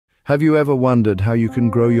Have you ever wondered how you can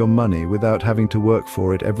grow your money without having to work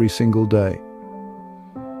for it every single day?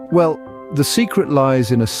 Well, the secret lies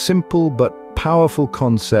in a simple but powerful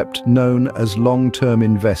concept known as long-term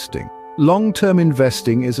investing. Long-term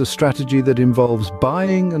investing is a strategy that involves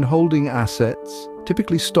buying and holding assets,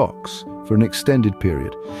 typically stocks, for an extended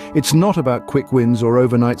period. It's not about quick wins or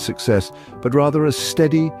overnight success, but rather a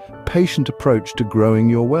steady, patient approach to growing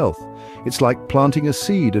your wealth. It's like planting a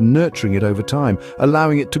seed and nurturing it over time,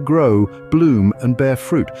 allowing it to grow, bloom, and bear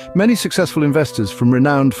fruit. Many successful investors, from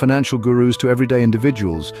renowned financial gurus to everyday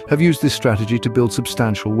individuals, have used this strategy to build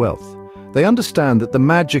substantial wealth. They understand that the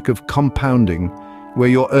magic of compounding, where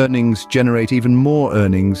your earnings generate even more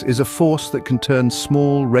earnings, is a force that can turn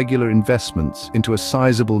small, regular investments into a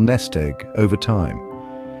sizable nest egg over time.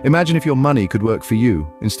 Imagine if your money could work for you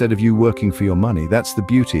instead of you working for your money. That's the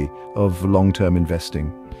beauty of long-term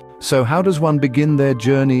investing. So how does one begin their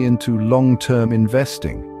journey into long-term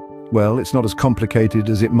investing? Well, it's not as complicated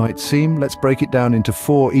as it might seem. Let's break it down into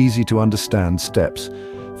 4 easy-to-understand steps.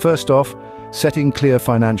 First off, setting clear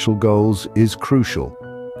financial goals is crucial.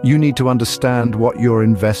 You need to understand what you're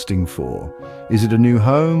investing for. Is it a new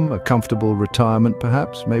home, a comfortable retirement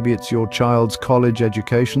perhaps? Maybe it's your child's college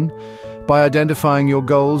education. By identifying your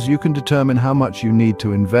goals, you can determine how much you need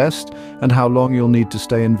to invest and how long you'll need to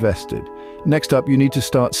stay invested. Next up, you need to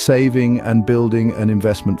start saving and building an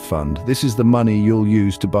investment fund. This is the money you'll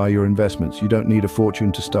use to buy your investments. You don't need a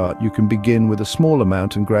fortune to start. You can begin with a small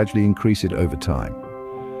amount and gradually increase it over time.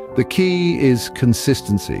 The key is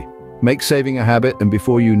consistency. Make saving a habit, and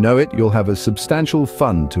before you know it, you'll have a substantial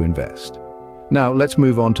fund to invest. Now, let's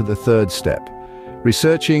move on to the 3rd step,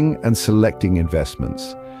 researching and selecting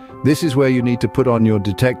investments. This is where you need to put on your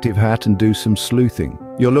detective hat and do some sleuthing.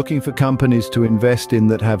 You're looking for companies to invest in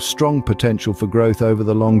that have strong potential for growth over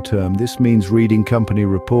the long term. This means reading company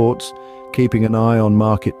reports, keeping an eye on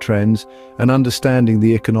market trends, and understanding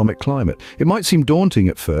the economic climate. It might seem daunting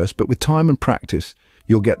at first, but with time and practice,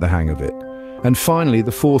 you'll get the hang of it. And finally,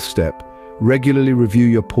 the 4th step, regularly review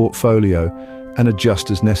your portfolio and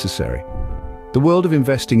adjust as necessary. The world of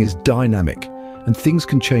investing is dynamic and things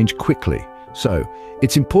can change quickly. So,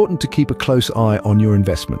 it's important to keep a close eye on your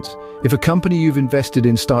investments. If a company you've invested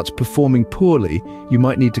in starts performing poorly, you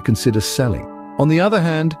might need to consider selling. On the other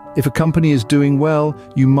hand, if a company is doing well,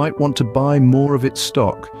 you might want to buy more of its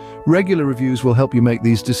stock. Regular reviews will help you make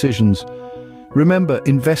these decisions. Remember,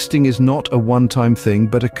 investing is not a one-time thing,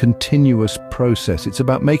 but a continuous process. It's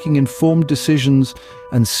about making informed decisions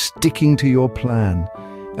and sticking to your plan.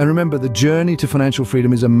 And remember, the journey to financial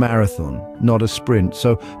freedom is a marathon, not a sprint.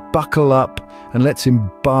 So buckle up and let's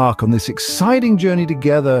embark on this exciting journey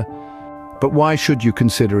together. But why should you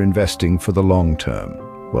consider investing for the long term?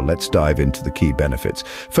 Well, let's dive into the key benefits.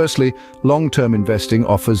 Firstly, long-term investing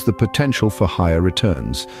offers the potential for higher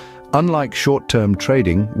returns. Unlike short-term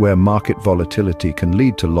trading, where market volatility can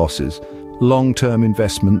lead to losses, long-term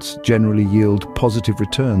investments generally yield positive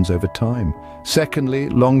returns over time. Secondly,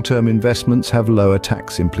 long-term investments have lower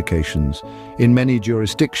tax implications. In many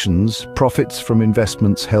jurisdictions, profits from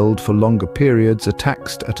investments held for longer periods are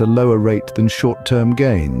taxed at a lower rate than short-term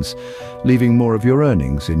gains, leaving more of your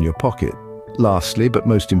earnings in your pocket. Lastly, but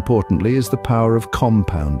most importantly, is the power of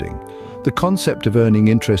compounding. The concept of earning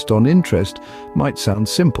interest on interest might sound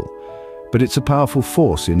simple, but it's a powerful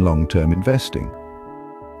force in long-term investing.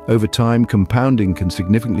 Over time, compounding can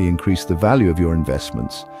significantly increase the value of your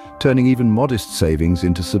investments, turning even modest savings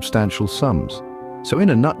into substantial sums. So in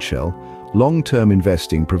a nutshell, long-term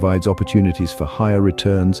investing provides opportunities for higher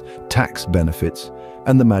returns, tax benefits,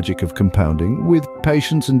 and the magic of compounding. With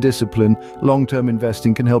patience and discipline, long-term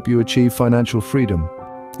investing can help you achieve financial freedom.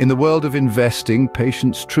 In the world of investing,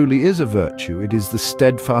 patience truly is a virtue. It is the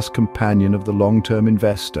steadfast companion of the long-term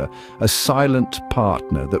investor, a silent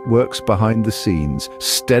partner that works behind the scenes,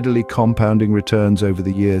 steadily compounding returns over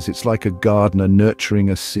the years. It's like a gardener nurturing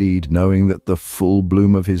a seed, knowing that the full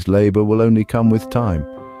bloom of his labor will only come with time.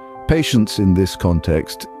 Patience in this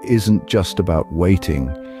context isn't just about waiting.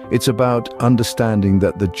 It's about understanding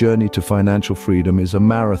that the journey to financial freedom is a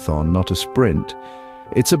marathon, not a sprint.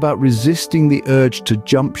 It's about resisting the urge to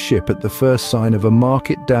jump ship at the first sign of a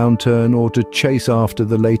market downturn or to chase after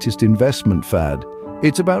the latest investment fad.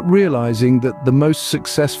 It's about realizing that the most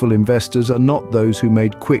successful investors are not those who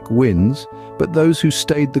made quick wins, but those who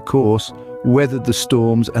stayed the course, weathered the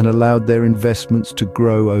storms, and allowed their investments to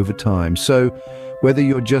grow over time. So, whether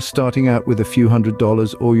you're just starting out with a few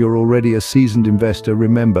 $100s or you're already a seasoned investor,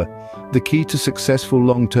 remember, the key to successful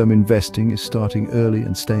long-term investing is starting early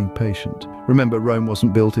and staying patient. Remember, Rome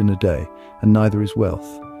wasn't built in a day, and neither is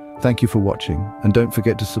wealth. Thank you for watching, and don't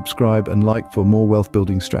forget to subscribe and like for more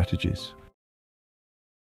wealth-building strategies.